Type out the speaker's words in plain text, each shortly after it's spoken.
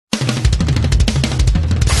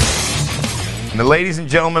ladies and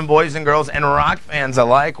gentlemen, boys and girls, and rock fans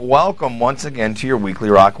alike, welcome once again to your weekly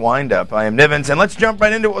rock wind-up. I am Nivens, and let's jump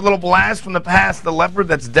right into it with a little blast from the past. The Leopard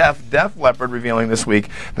That's Deaf, Def Leppard, revealing this week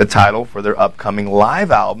the title for their upcoming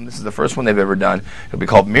live album. This is the first one they've ever done. It'll be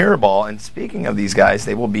called Mirror Ball, and speaking of these guys,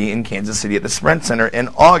 they will be in Kansas City at the Sprint Center in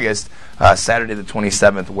August, Saturday the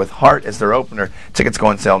 27th, with Heart as their opener. Tickets go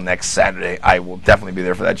on sale next Saturday. I will definitely be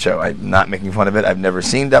there for that show. I'm not making fun of it. I've never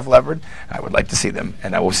seen Def Leppard. I would like to see them,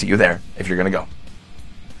 and I will see you there if you're going to go.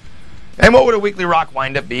 And what would a weekly rock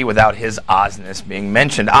wind-up be without his Ozness being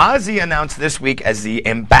mentioned? Ozzy announced this week as the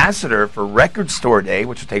ambassador for Record Store Day,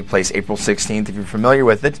 which will take place April 16th. If you're familiar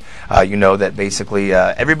with it, you know that basically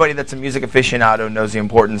everybody that's a music aficionado knows the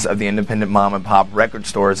importance of the independent mom-and-pop record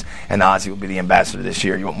stores, and Ozzy will be the ambassador this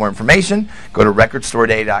year. You want more information? Go to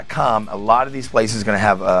recordstoreday.com. A lot of these places are going to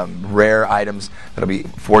have rare items that will be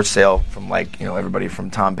for sale from, like, you know, everybody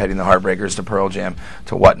from Tom Petty and the Heartbreakers to Pearl Jam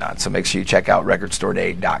to whatnot. So make sure you check out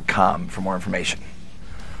recordstoreday.com for more information.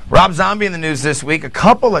 Rob Zombie in the news this week a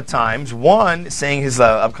couple of times. One, saying his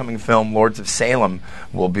upcoming film Lords of Salem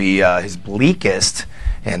will be his bleakest,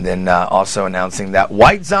 and then also announcing that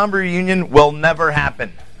White Zombie reunion will never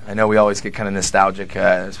happen. I know we always get kind of nostalgic,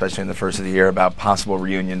 especially in the first of the year, about possible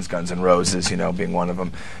reunions, Guns N' Roses, you know, being one of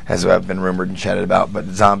them, as been rumored and chatted about. But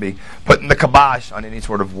Zombie putting the kibosh on any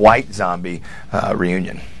sort of White Zombie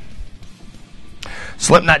reunion.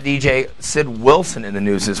 Slipknot DJ Sid Wilson in the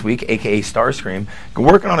news this week, a.k.a. Starscream,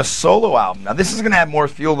 working on a solo album. Now, this is going to have more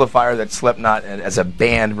fuel to the fire that Slipknot, as a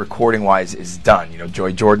band, recording-wise, is done. You know,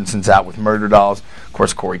 Joy Jordison's out with Murder Dolls. Of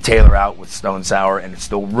course, Corey Taylor out with Stone Sour, and it's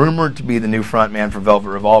still rumored to be the new frontman for Velvet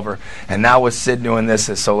Revolver. And now with Sid doing this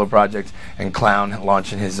as solo project and Clown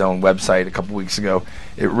launching his own website a couple weeks ago,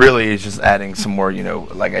 it really is just adding some more, you know,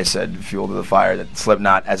 like I said, fuel to the fire that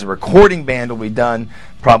Slipknot as a recording band will be done.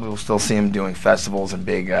 Probably will still see him doing festivals and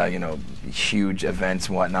big, you know, huge events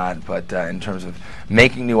and whatnot. But in terms of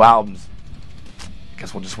making new albums, I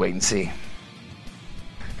guess we'll just wait and see.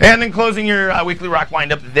 And in closing your weekly rock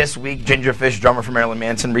wind-up this week, Ginger Fish, drummer for Marilyn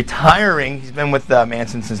Manson, retiring. He's been with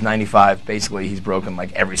Manson since '95. Basically, he's broken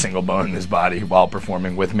like every single bone in his body while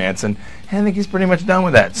performing with Manson. And I think he's pretty much done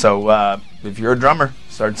with that. So if you're a drummer,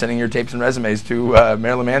 start sending your tapes and resumes to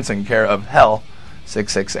Marilyn Manson, care of Hell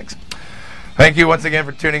 666. Thank you once again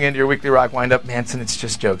for tuning in to your weekly rock wind-up. Manson, it's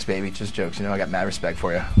just jokes, baby. Just jokes. You know I got mad respect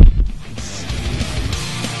for you.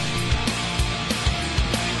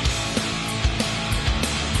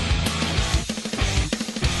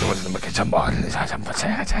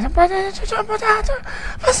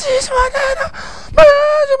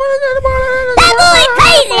 That boy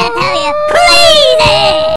crazy, I tell you. Crazy!